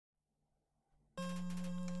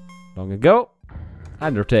Long ago.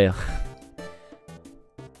 Undertale.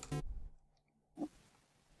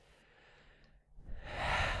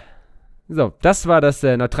 So, das war das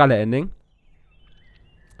neutrale Ending.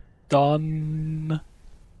 Dann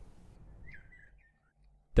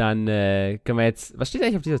Können wir jetzt... Was steht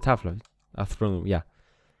eigentlich auf dieser Tafel? Ach, Throne Room, ja.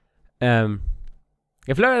 Ja,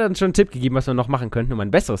 vielleicht hat er uns schon einen Tipp gegeben, was wir noch machen könnten, um ein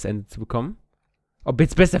besseres Ende zu bekommen. Ob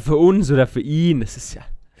jetzt besser für uns oder für ihn, das ist ja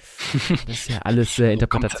alles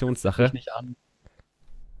Interpretationssache. nicht an.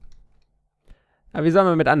 Aber wie sollen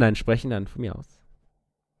wir mit anderen sprechen, dann von mir aus?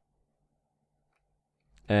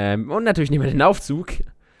 Und natürlich nehmen wir den Aufzug.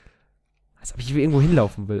 Als ob ich irgendwo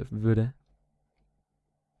hinlaufen würde.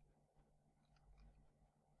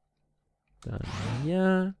 Dann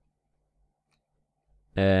hier.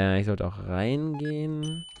 Ich sollte auch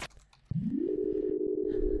reingehen.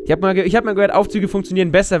 Ich hab mal gehört, Aufzüge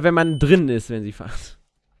funktionieren besser, wenn man drin ist, wenn sie fahren.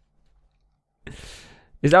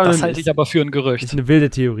 Ist auch Das halte ich aber für ein Gerücht. Ist eine wilde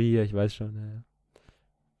Theorie, ich weiß schon. Ja.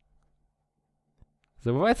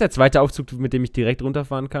 So, wo war jetzt der zweite Aufzug, mit dem ich direkt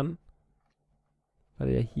runterfahren kann? War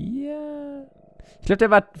der hier? Ich glaube, der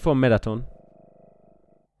war vor dem Marathon.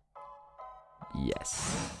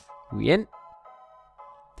 Yes. Win.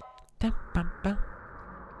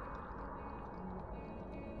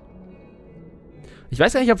 Ich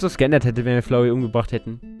weiß gar nicht, ob es das geändert hätte, wenn wir Flowey umgebracht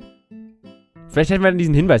hätten. Vielleicht hätten wir dann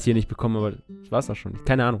diesen Hinweis hier nicht bekommen, aber das war's auch schon.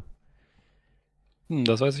 Keine Ahnung.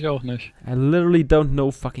 Das weiß ich auch nicht. I literally don't know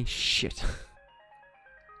fucking shit.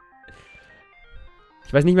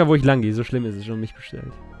 Ich weiß nicht mehr, wo ich lang gehe. So schlimm ist es schon um mich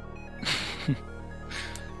bestellt.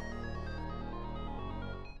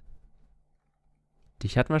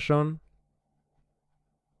 Dich hatten wir schon.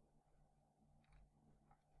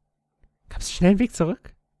 Gab's einen schnellen Weg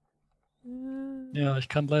zurück? Ja, ich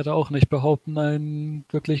kann leider auch nicht behaupten, ein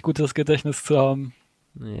wirklich gutes Gedächtnis zu haben.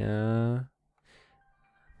 Ja.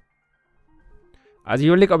 Also ich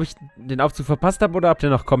überlege, ob ich den Aufzug verpasst habe oder ob der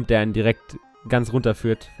noch kommt, der einen direkt ganz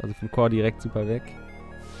runterführt. Also vom Chor direkt super weg.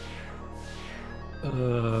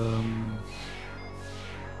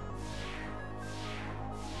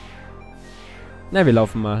 Na, wir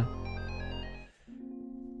laufen mal.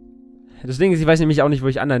 Das Ding ist, ich weiß nämlich auch nicht, wo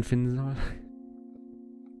ich anderen finden soll.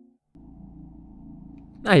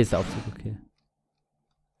 Ah, hier ist der Aufzug, okay.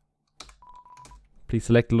 Please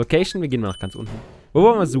select the location. Wir gehen mal nach ganz unten. Wo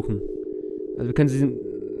wollen wir suchen? Also wir können sie...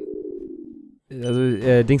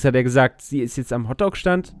 Also, Dings hat ja gesagt, sie ist jetzt am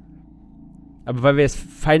Hotdog-Stand. Aber weil wir es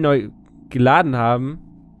fein neu geladen haben,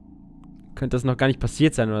 könnte das noch gar nicht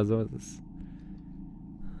passiert sein oder so. Das ist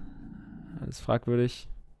alles fragwürdig.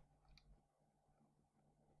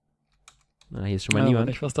 Na, hier ist schon mal niemand.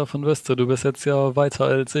 Wenn ich was davon wüsste. Du bist jetzt ja weiter,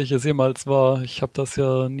 als ich es jemals war. Ich habe das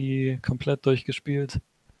ja nie komplett durchgespielt.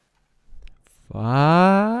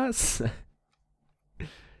 Was?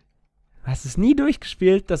 Hast du es nie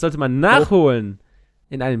durchgespielt? Das sollte man nachholen.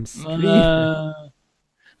 In einem Stream.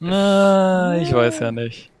 Ich weiß ja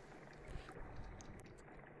nicht.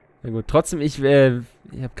 Na gut, trotzdem, ich habe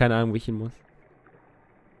keine Ahnung, wo ich hin muss.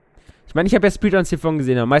 Ich meine, ich habe ja Speedruns hiervon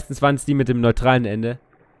gesehen, aber meistens waren es die mit dem neutralen Ende.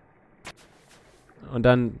 Und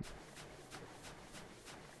dann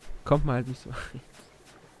kommt man halt nicht so.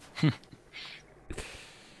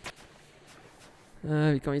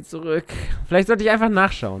 Wie komme ich zurück? Vielleicht sollte ich einfach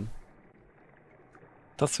nachschauen.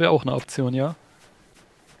 Das wäre auch eine Option, ja?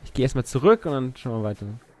 Ich gehe erstmal zurück und dann schauen wir weiter.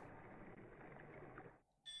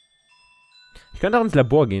 Ich könnte auch ins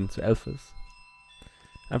Labor gehen, zu Elphys.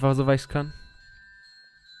 Einfach so, weil ich es kann.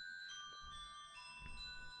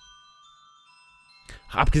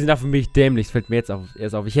 Ach, abgesehen davon bin ich dämlich, das fällt mir jetzt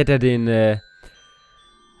erst auf. Ich hätte ja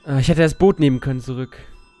ich hätte das Boot nehmen können zurück.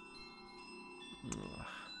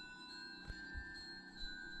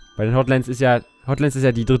 Bei den Hotlines ist ja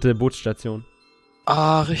die dritte Bootsstation.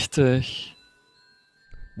 Ah, richtig.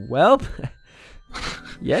 Well,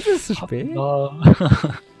 jetzt ist es zu spät.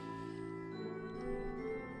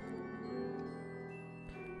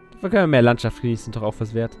 Wir können mehr Landschaft genießen, doch auch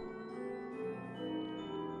was wert.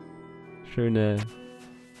 Schöne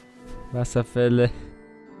Wasserfälle.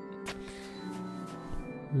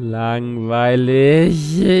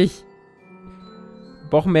 Langweilig. Ich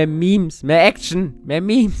brauche mehr Memes, mehr Action, mehr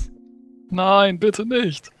Memes. Nein, bitte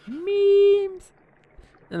nicht. Memes.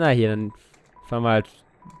 Na hier, dann fahren wir halt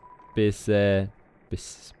bis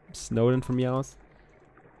Snowden von mir aus.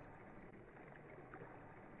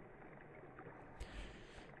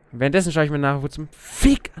 Währenddessen schaue ich mir nach, wo zum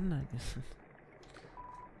Fick anderen ist.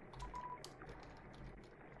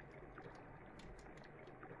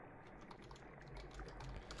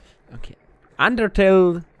 Okay.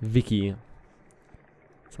 Undertale Wiki.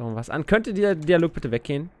 Schauen wir mal was an. Könnte der Dialog bitte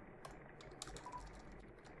weggehen?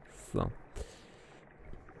 So.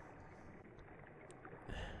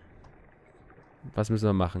 Was müssen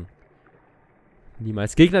wir machen?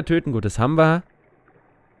 Niemals Gegner töten. Gut, das haben wir.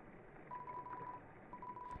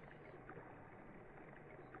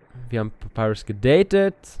 Wir haben Papyrus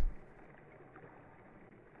gedatet.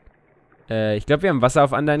 Ich glaube, wir haben Wasser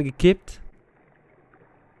auf anderen gekippt.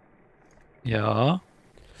 Ja.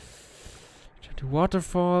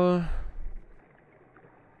 Waterfall.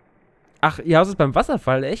 Ach, ihr Haus ist beim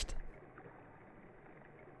Wasserfall, echt?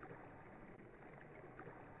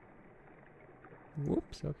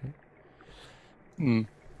 Ups, okay.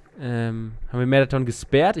 Haben wir Marathon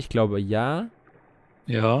gesperrt? Ich glaube, ja.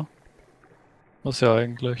 Ja. Was ja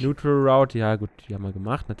eigentlich. Neutral Route, ja gut, die haben wir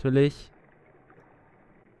gemacht, natürlich.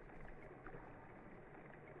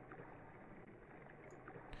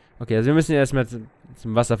 Okay, also wir müssen erstmal zum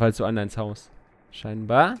Wasserfall zu Anna ins Haus.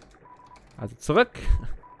 Scheinbar. Also zurück.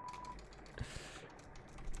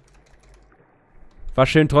 War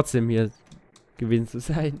schön trotzdem hier gewesen zu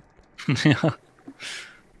sein. Ja.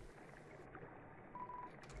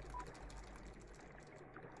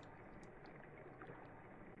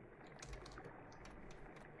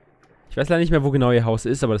 Ich weiß leider nicht mehr, wo genau ihr Haus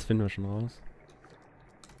ist, aber das finden wir schon raus.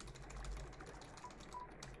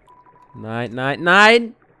 Nein, nein,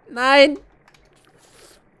 nein! Nein!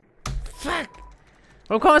 Fuck!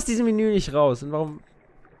 Warum komme ich aus diesem Menü nicht raus? Und warum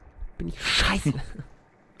bin ich scheiße?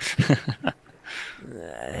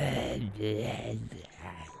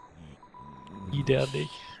 Widerlich.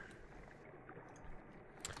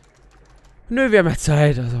 Nö, wir haben ja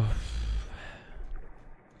Zeit, also.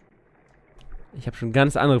 Ich habe schon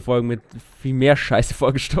ganz andere Folgen mit viel mehr Scheiße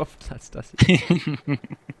vorgestopft als das hier.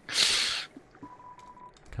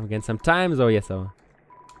 Come again sometime, so jetzt aber.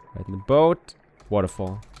 Right in the boat.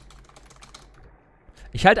 Waterfall.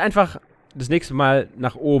 Ich halte einfach das nächste Mal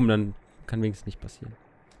nach oben, dann kann wenigstens nicht passieren.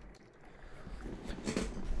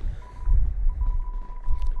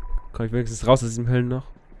 Komm ich wenigstens raus aus diesem Höllen noch?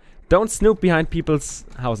 Don't snoop behind people's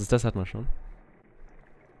houses, das hat man schon.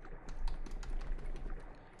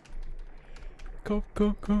 Komm,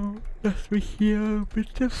 komm, komm, lass mich hier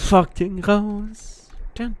bitte fucking raus.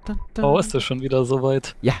 Dun, dun, dun. Oh, ist das schon wieder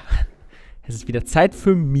soweit? Ja, es ist wieder Zeit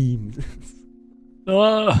für Memes.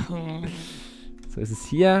 Ah. So ist es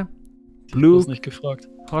hier. Ich Blue, hab's nicht gefragt.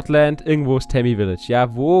 Hotland, irgendwo ist Temmie Village.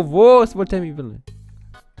 Ja, wo ist wohl Temmie Village?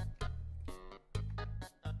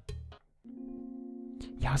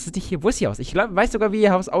 Ja, was ist nicht hier? Wo ist ihr Haus? Ich glaub, weiß sogar, wie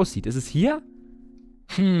ihr Haus aussieht. Ist es hier?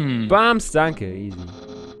 Bams, danke, easy.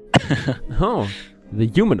 Oh, the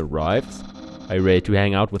human arrives. Are you ready to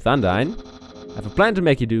hang out with Undyne? I have a plan to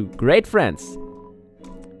make you do great friends.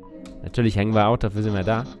 Natürlich hängen wir out, dafür sind wir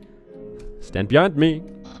da. Stand behind me.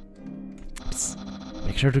 Psst.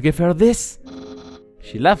 Make sure to give her this.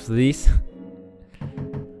 She loves these.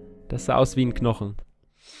 Das sah aus wie ein Knochen.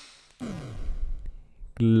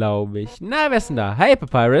 Glaube ich. Na, wer ist denn da? Hi,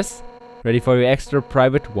 Papyrus. Ready for your extra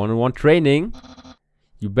private one-on-one training?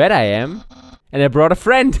 You bet I am. And I brought a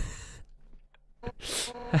friend.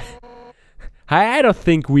 Hi, I don't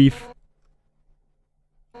think we've...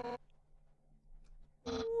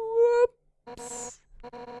 Whoops.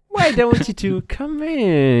 Why don't you two come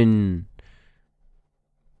in?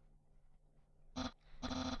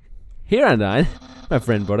 Here, Undyne. My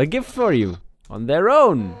friend brought a gift for you. On their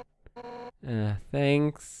own.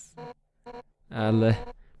 Thanks. I'll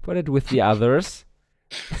put it with the others.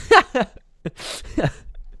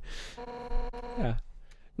 Ja.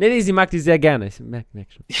 Nee, sie mag die sehr gerne. Ich merk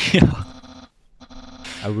schon. Ja.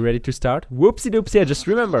 Are we ready to start? Whoopsie doopsie, I just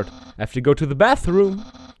remembered. I have to go to the bathroom.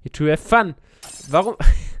 You two have fun. Warum?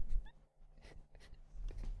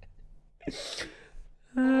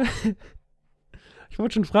 Ich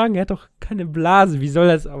wollte schon fragen, er hat doch keine Blase. Wie soll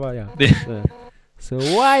das? Aber ja. So,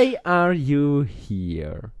 why are you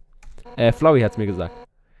here? Flowey hat's mir gesagt.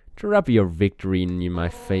 To rub your victory in my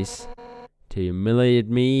face. To humiliate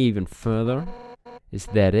me even further. Is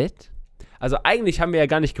that it? Also eigentlich haben wir ja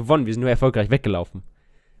gar nicht gewonnen. Wir sind nur erfolgreich weggelaufen.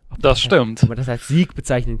 Das stimmt. Ob man das als Sieg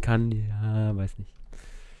bezeichnen kann, ja, weiß nicht.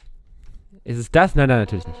 Ist es das? Nein,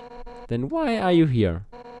 natürlich nicht. Then why are you here?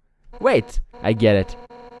 Wait, I get it.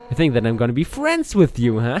 You think that I'm gonna be friends with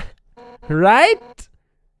you, huh? Right?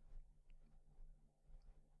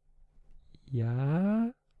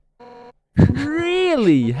 Ja.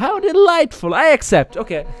 Really? How delightful. I accept.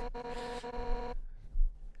 Okay.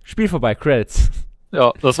 Spiel vorbei. Credits.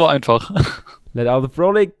 Ja, das war einfach. Let out the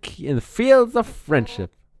frolic in the fields of friendship.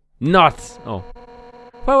 Not. Oh.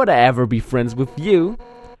 Why would I ever be friends with you?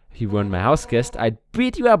 If you weren't my house guest, I'd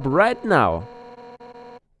beat you up right now.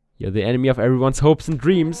 You're the enemy of everyone's hopes and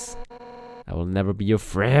dreams. I will never be your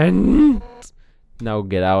friend. Now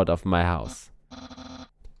get out of my house.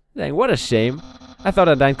 Dang, what a shame. I thought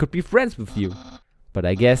Undine could be friends with you. But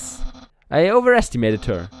I guess I overestimated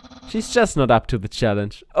her. She's just not up to the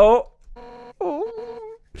challenge. Oh.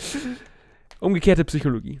 Umgekehrte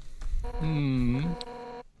Psychologie.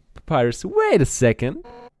 Papyrus, wait a second.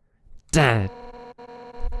 Damn it.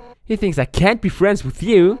 He thinks I can't be friends with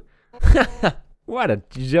you? What a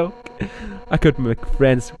joke. I could make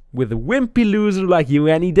friends with a wimpy loser like you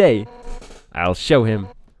any day. I'll show him.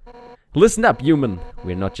 Listen up, human.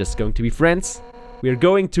 We're not just going to be friends. We're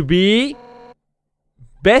going to be...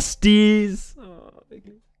 besties. Oh,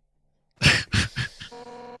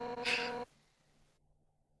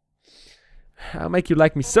 I'll make you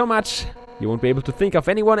like me so much, you won't be able to think of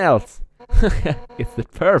anyone else. It's the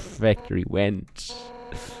perfect revenge.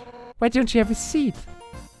 Why don't you have a seat?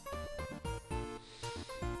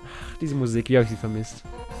 Ach, diese Musik, wie habe ich sie vermisst.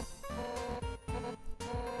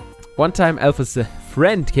 One time Alpha's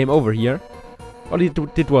friend came over here. All he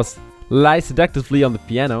did was lie seductively on the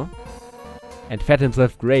piano and fed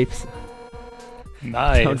himself grapes.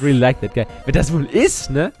 Nice. I don't really like that guy. Wer das wohl ist,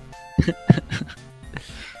 ne?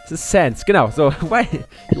 This is Sans, genau. So, why?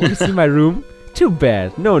 You want to see my room? Too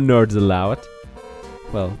bad. No nerds allowed.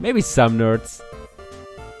 Well, maybe some nerds.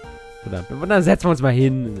 Verdammt. Aber dann setzen wir uns mal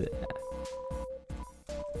hin.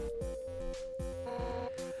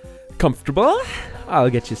 Comfortable? I'll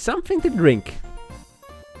get you something to drink.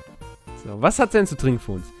 So, was hat sie denn zu trinken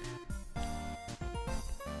für uns?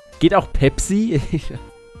 Geht auch Pepsi?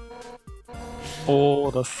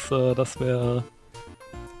 Oh, das wäre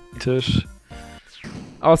kritisch.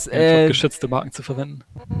 Aus, geschützte Marken zu verwenden.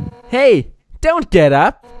 Hey, don't get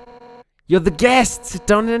up. You're the guest. Sit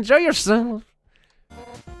down and enjoy yourself.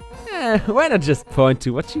 Why not just point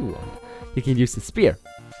to what you want? You can use the spear.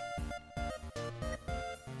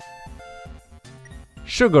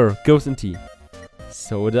 Sugar goes in tea.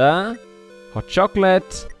 Soda. Hot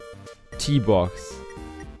chocolate. Tea box.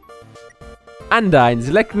 Undine,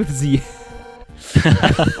 select with Z.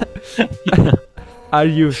 Are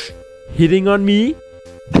you hitting on me?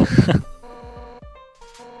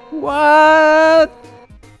 What?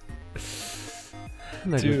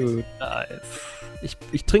 Na gut. Dude, nice.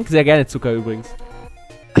 Ich trinke sehr gerne Zucker übrigens.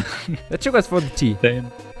 That sugar's for the tea.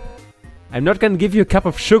 Same. I'm not gonna give you a cup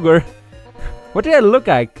of sugar. What do I look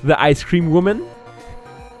like? The ice cream woman?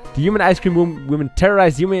 The human ice cream women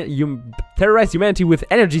terrorize humanity with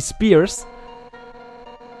energy spears.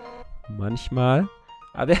 Manchmal.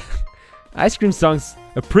 Are there ice cream songs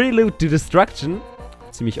a prelude to destruction?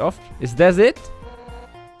 Ziemlich oft. Is that it?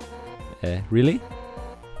 Really?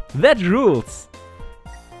 That rules!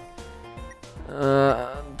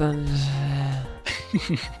 Dann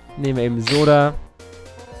nehmen wir eben Soda.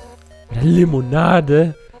 Oder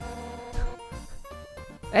Limonade.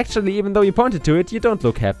 Actually, even though you pointed to it, you don't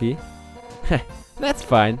look happy. That's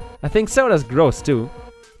fine. I think soda's gross too.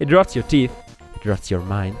 It rots your teeth. It rots your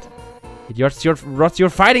mind. It rots your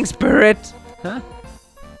fighting spirit. Huh?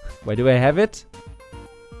 Why do I have it?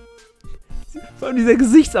 Vor allem dieser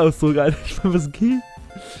Gesichtsausdruck, Alter. Ich meine, was geht?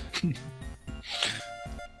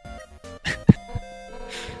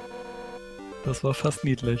 Das war fast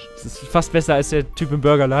niedlich. Das ist fast besser als der Typ im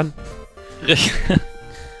Burgerladen.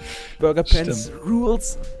 Burger Pants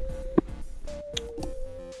Rules.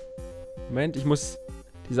 Moment, ich muss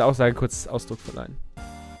dieser Aussage kurz Ausdruck verleihen.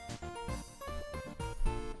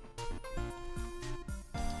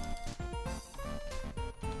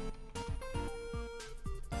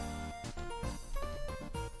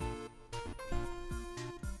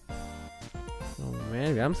 So,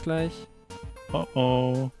 Moment, wir haben's gleich. Oh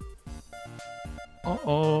oh. Oh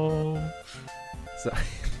oh. So.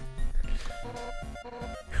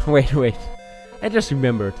 Wait. I just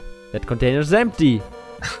remembered. That container's empty.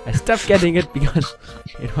 I stopped getting it because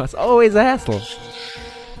it was always a hassle.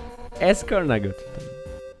 Escort, na gut.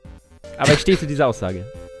 Aber ich stehe zu dieser Aussage.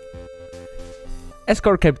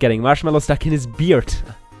 Escort kept getting marshmallow stuck in his beard.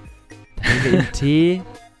 Dann haben wir eben Tee.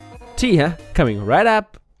 Tea, huh? Coming right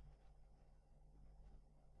up.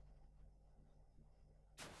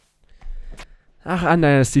 Ach, nein,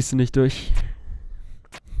 das ziehst du nicht durch.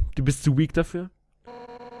 Du bist zu weak dafür.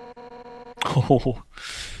 Oh,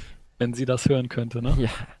 wenn sie das hören könnte, ne? Ja.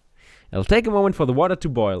 It'll take a moment for the water to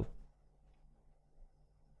boil.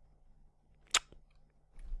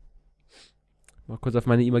 Mal kurz auf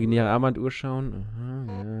meine imaginäre Armbanduhr schauen. Aha,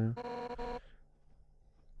 ja.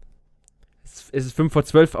 Es ist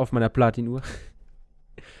 5:12 auf meiner Platinuhr.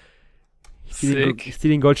 Ich zieh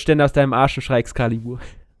den Goldständer aus deinem Arsch und schrei Excalibur.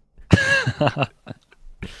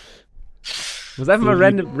 Ich muss einfach mal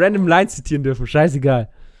random Lines zitieren dürfen.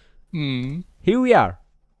 Scheißegal. Mm. Here we are.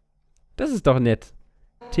 Das ist doch nett.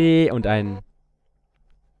 Tee und ein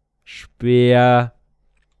Speer.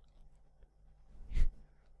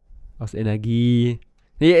 Aus Energie.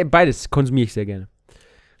 Nee, beides konsumiere ich sehr gerne.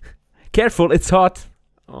 Careful, it's hot.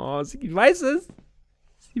 Oh, sie weiß es.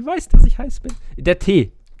 Sie weiß, dass ich heiß bin. Der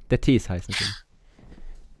Tee. Der Tee ist heiß natürlich.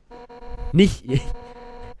 Nicht.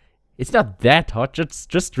 It's not that hot.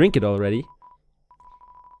 Just drink it already.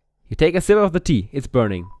 You take a sip of the tea. It's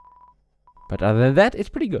burning. But other than that, it's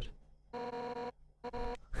pretty good.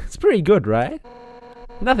 It's pretty good, right?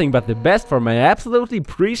 Nothing but the best for my absolutely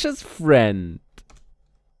precious friend.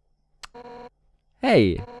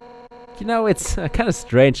 Hey, you know, it's kind of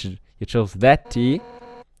strange you chose that tea.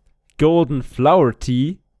 Golden flower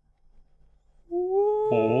tea.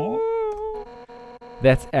 Oh.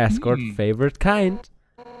 That's Escort's favorite kind.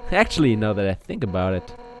 Actually, now that I think about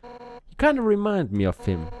it, you kind of remind me of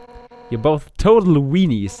him. You're both total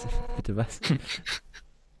weenies. Bitte was?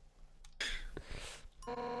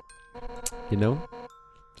 You know,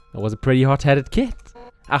 I was a pretty hot-headed kid.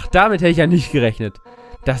 Ach, damit hätte ich ja nicht gerechnet.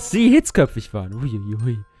 Dass sie hitzköpfig waren.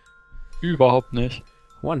 Uiuiui. Überhaupt nicht.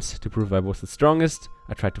 Once, to prove I was the strongest,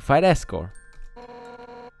 I tried to fight Escort.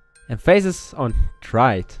 Emphasis on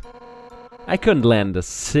tried. I couldn't land a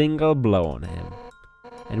single blow on him.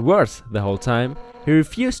 And worse, the whole time, he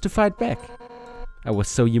refused to fight back. I was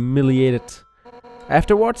so humiliated.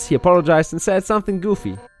 Afterwards, he apologized and said something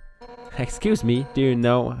goofy. Excuse me, do you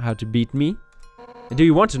know how to beat me? And do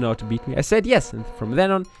you want to know how to beat me? I said yes, and from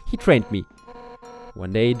then on, he trained me.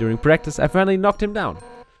 One day, during practice, I finally knocked him down.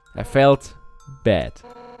 I felt bad.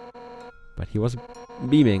 But he was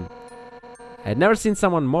beaming. I had never seen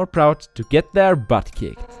someone more proud to get their butt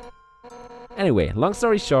kicked. Anyway, long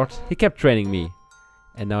story short, he kept training me.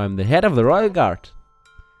 And now I'm the head of the Royal Guard.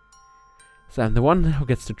 So I'm the one who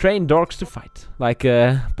gets to train dorks to fight. Like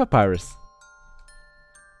Papyrus.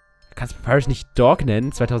 Du kannst Papyrus nicht Dog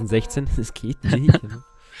nennen, 2016. Das geht nicht.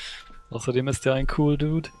 Außerdem ist der ein cool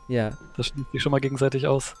Dude. Ja. Das schließt sich schon mal gegenseitig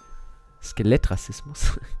aus.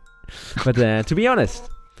 Skelettrassismus. But to be honest,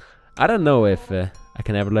 I don't know if I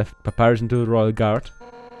can ever let Papyrus into the Royal Guard.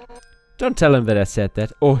 Don't tell him that I said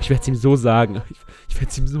that. Oh, ich werde es ihm so sagen. Ich werde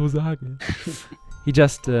es ihm so sagen. He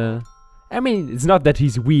just, I mean, it's not that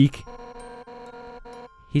he's weak.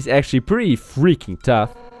 He's actually pretty freaking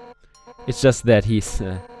tough. It's just that he's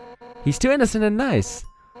too innocent and nice.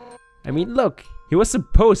 I mean, look, he was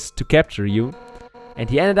supposed to capture you, and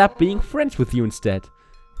he ended up being friends with you instead.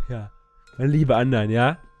 Ja, mein lieber anderen,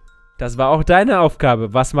 ja? Das war auch deine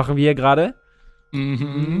Aufgabe. Was machen wir hier gerade? Ich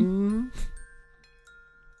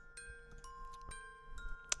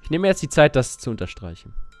nehme jetzt die Zeit, das zu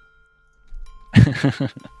unterstreichen.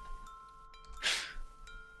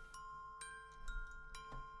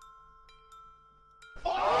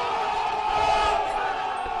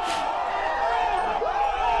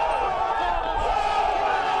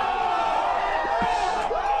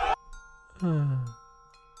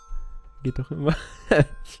 Geht doch immer.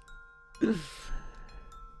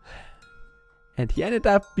 And he ended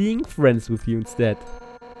up being friends with you instead.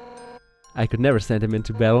 I could never send him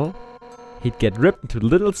into battle. He'd get ripped into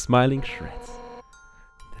little smiling shreds.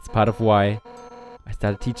 That's part of why I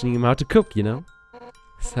started teaching him how to cook, you know?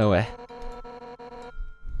 So,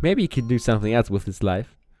 maybe he could do something else with his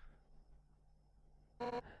life.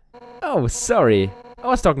 Oh, sorry. I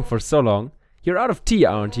was talking for so long. You're out of tea,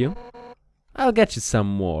 aren't you? I'll get you some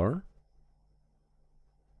more.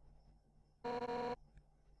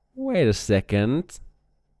 Wait a second.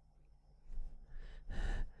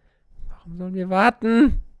 Warum sollen wir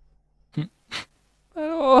warten?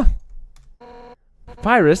 Oh.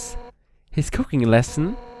 Papyrus, his cooking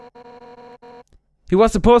lesson. He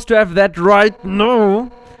was supposed to have that right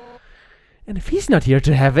now. And if he's not here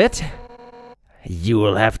to have it, you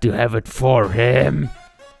will have to have it for him.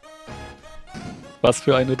 Was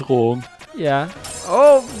für eine Drohung. Ja.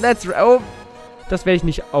 Oh, that's right. Oh, das werde ich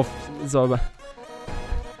nicht aufsäubern.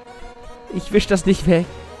 Ich wisch das nicht weg.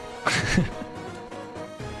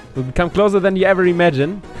 We'll become closer than you ever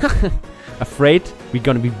imagine. Afraid we're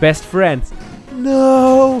gonna be best friends.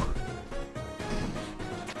 No!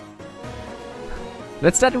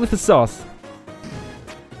 Let's start with the sauce.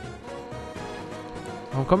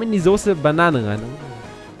 Warum kommt in die Soße Banane rein?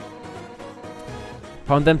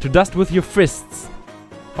 Pound them to dust with your fists.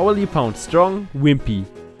 How will you pound? Strong, wimpy.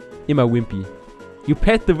 Immer wimpy. You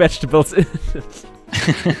pat the vegetables in.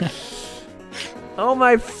 Oh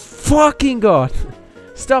my fucking God.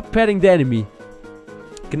 Stop patting the enemy.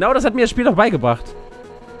 Genau das hat mir das Spiel doch beigebracht.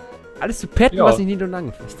 Alles zu patten, Ja. was ich nicht und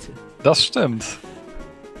angefasst habe. Das stimmt.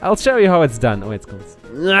 I'll show you how it's done. Oh, jetzt kommt's.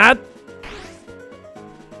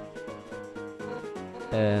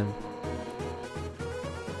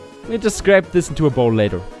 We'll just scrape this into a bowl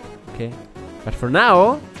later. Okay. But for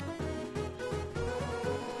now,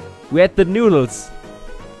 we add the noodles.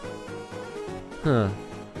 Huh.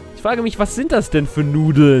 Ich frage mich, was sind das denn für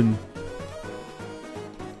Nudeln?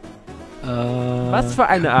 Was für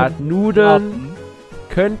eine Art Nudeln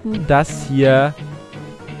könnten das hier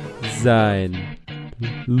sein?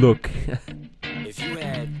 Look.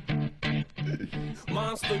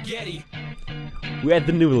 We add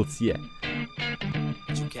the noodles here.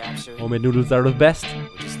 Homemade noodles are the best.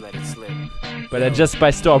 But I just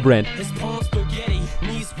buy store brand.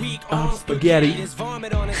 Spaghetti.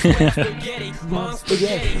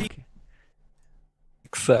 Spaghetti.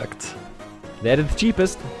 Exakt. They're the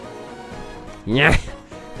cheapest. Yeah.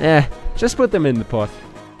 Just put them in the pot.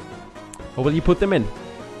 Or will you put them in?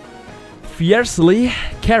 Fiercely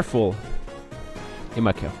careful.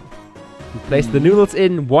 Immer careful. You place the noodles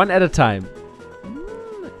in one at a time.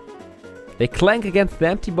 They clank against the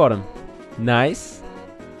empty bottom. Nice.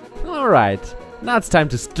 Alright. Now it's time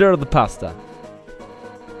to stir the pasta.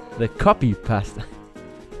 The copy pasta.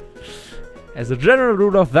 As a general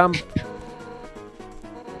rule of thumb.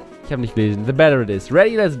 Ich hab nicht gelesen. The better it is.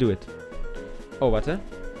 Ready? Let's do it. Oh, warte.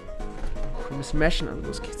 Wir müssen mashen an.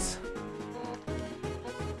 Los geht's.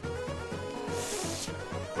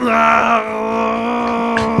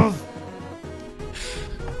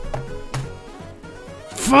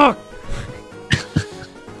 Fuck!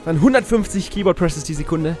 Dann 150 Keyboard Presses die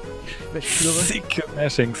Sekunde. Sicke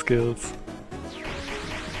Mashing Skills.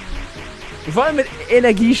 Vor allem mit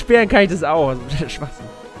Energie sperren kann ich das auch. Also, Schwachsinn.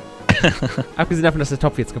 Abgesehen davon, dass der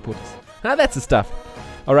Topf jetzt kaputt ist. Ah, that's the stuff.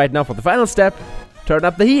 Alright, now for the final step. Turn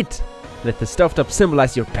up the heat. Let the stovetop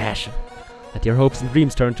symbolize your passion. Let your hopes and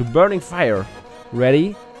dreams turn to burning fire.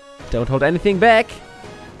 Ready? Don't hold anything back.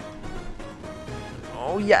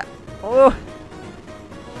 Oh yeah. Oh.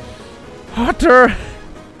 Hotter.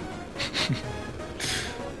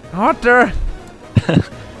 Hotter.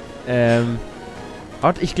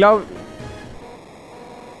 Ich glaube...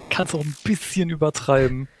 Kannst auch ein bisschen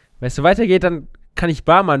übertreiben. Wenn es so weitergeht, dann kann ich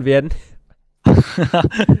Barmann werden.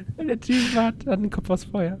 Der Typ hat den Kopf aus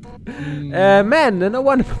Feuer. Man, no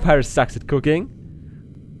wonder Papyrus sucks at cooking.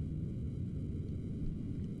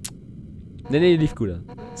 Nee, lief gut an.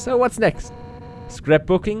 So, what's next?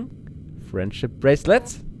 Scrapbooking? Friendship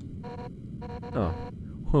bracelets? Oh,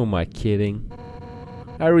 who am I kidding?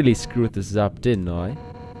 I really screwed this up, didn't I?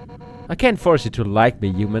 I can't force you to like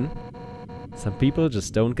me, human. Some people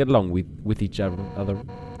just don't get along with each other.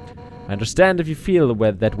 I understand if you feel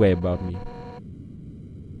that way about me.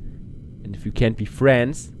 And if you can't be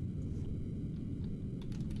friends...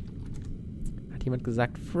 Hat jemand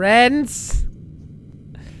gesagt Friends?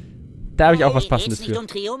 Da habe ich auch was Passendes für. Um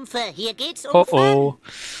Triumphe. Hier geht's um Oh.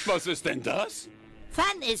 Was ist denn das?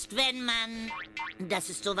 Fun ist, wenn man... Das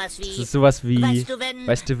ist sowas wie... Das ist sowas wie...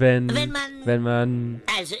 Weißt du, wenn... Wenn man...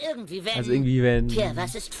 Also irgendwie wenn... Tja,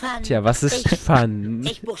 was ist Fun? Tja, was ist Fun?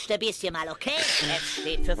 Ich buchstabier's dir mal, okay? F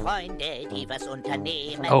steht für Freunde, die was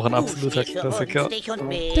unternehmen. Auch ein absoluter Klassiker. N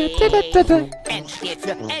steht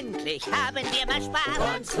für endlich, haben wir mal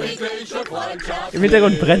Spaß. Im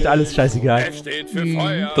Hintergrund brennt alles, scheißegal. F steht für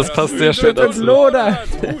Feuer. Das passt sehr schön dazu. Loder.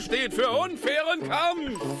 U steht für unfairen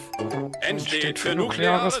Kampf. N steht für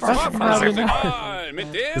nukleares Waffenarsenal.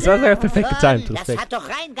 Mit dem Das war sogar perfekt getimt, Das Respekt. hat doch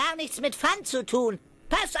rein gar nichts mit Fun zu tun.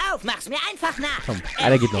 Pass auf, mach's mir einfach nach. Komm,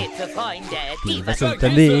 einer geht noch. F steht für Freunde, die Was was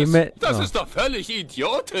Unternehmen... Das Oh. ist doch völlig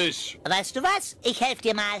idiotisch. Weißt du was? Ich helfe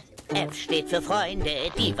dir mal. F steht für Freunde,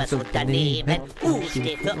 die was unternehmen. U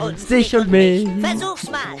steht für uns, Dich und mich. Versuch's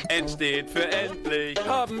mal. N steht für endlich.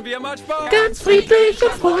 Haben wir mal Spaß. Ganz friedlich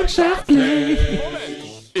und freundschaftlich.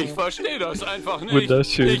 Ich verstehe das einfach nicht.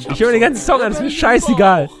 Wunderschön. Ich höre mir den ganzen Song an, das ist mir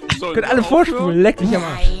scheißegal. Könnt alle vorspulen, leck mich am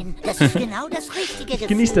Arsch. Nein, das ist genau das richtige Gefühl.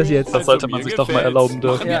 Genießt das jetzt. Das sollte man sich doch mal erlauben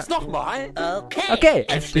dürfen. Machen wir es nochmal. Okay.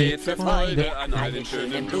 F steht für Freude an all den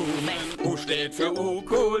schönen Blumen. U steht für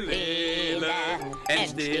Ukulele. N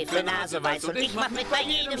steht für Nase weiß und ich mach mit bei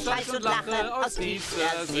jedem Scheiß und lache aus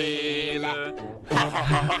tiefster Seele.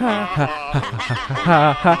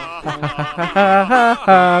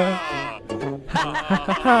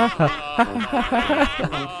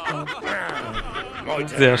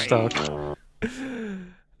 Sehr stark.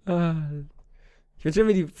 Ich wünsche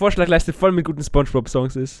mir, die Vorschlagleiste voll mit guten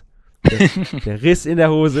SpongeBob-Songs ist. Der Riss in der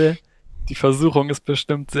Hose. Die Versuchung ist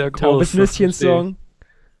bestimmt sehr groß. Taubes Nüsschen-Song.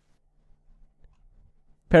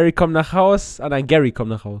 Perry kommt nach Haus. Ah nein, Gary kommt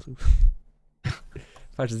nach Haus.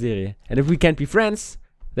 Falsche Serie. And if we can't be friends,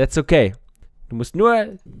 that's okay. Du musst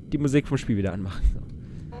nur die Musik vom Spiel wieder anmachen.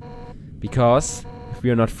 Because if we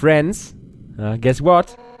are not friends, guess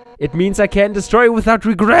what? It means I can destroy without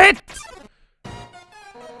regret.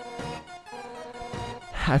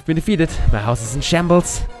 I've been defeated. My house is in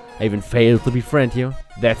shambles. I even failed to befriend you.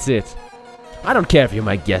 That's it. I don't care if you're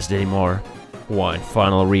my guest anymore. One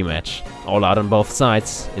final rematch. All out on both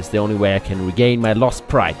sides is the only way I can regain my lost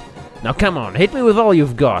pride. Now come on, hit me with all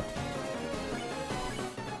you've got.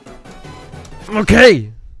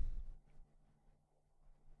 Okay.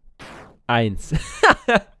 1.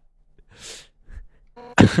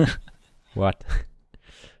 What?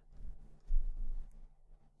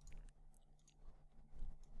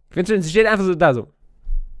 Ich finde schön, sie steht einfach so da so.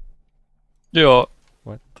 Ja.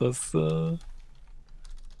 What? Das,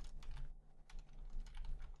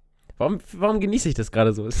 Warum genieße ich das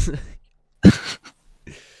gerade so?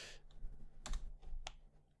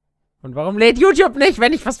 Und warum lädt YouTube nicht,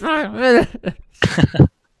 wenn ich was machen will?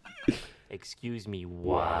 Excuse me,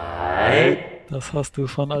 what? das hast du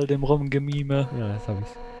von all dem Rumgemime. Ja, das hab ich.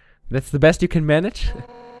 That's the best you can manage?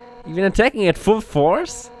 Even attacking at full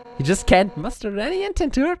force? You just can't muster any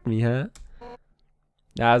intent to hurt me, huh?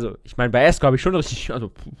 Ja, also, ich meine, bei Esco habe ich schon richtig,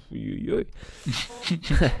 also, you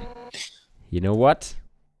know what?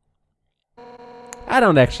 I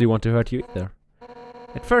don't actually want to hurt you either.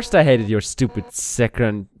 At first I hated your stupid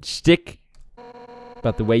second shtick,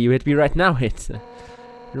 but the way you hit me right now, it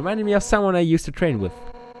reminded me of someone I used to train with.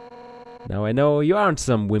 Now I know you aren't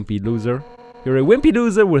some wimpy loser. You're a wimpy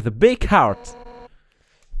loser with a big heart.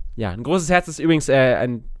 Ja, ein großes Herz ist übrigens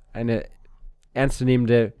eine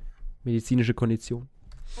ernstzunehmende medizinische Kondition.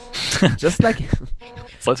 Just like...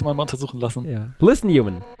 Sollte man mal untersuchen lassen. Yeah. Listen,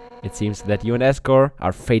 human. It seems that you and Asgore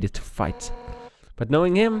are fated to fight. But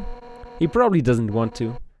knowing him, he probably doesn't want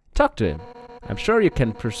to. Talk to him. I'm sure you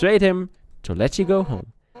can persuade him to let you go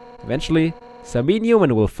home. Eventually, some mean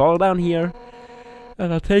human will fall down here,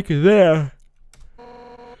 and I'll take you there.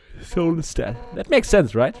 Soul instead. That makes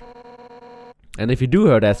sense, right? And if you do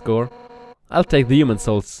hurt Asgore, I'll take the human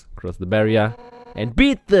souls, cross the barrier, and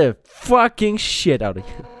beat the fucking shit out of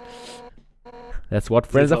you. That's what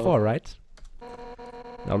friends are for, right?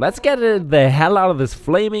 Now let's get the hell out of this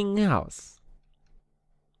flaming house.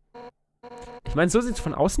 Ich meine, so sieht's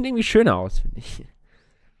von außen irgendwie schöner aus, finde ich.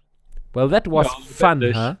 Well, that was fun,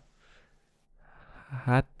 huh?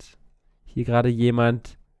 Hat hier gerade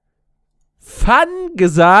jemand Fun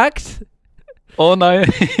gesagt? Oh nein.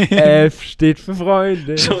 F steht für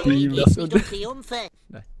Freunde.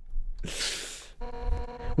 Nein.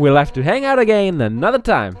 We'll have to hang out again another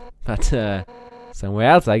time. But somewhere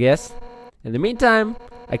else, I guess. In the meantime,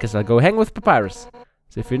 I guess I'll go hang with Papyrus.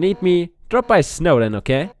 So if you need me, drop by Snowden,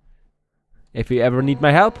 okay? If you ever need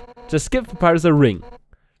my help, just give Papyrus a ring.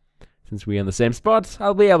 Since we're in the same spot,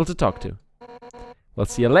 I'll be able to talk to. We'll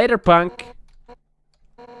see you later, punk.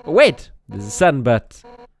 Oh, wait, this is sudden, but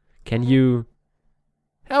can you...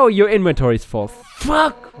 Oh, your inventory's full.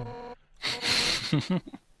 Fuck!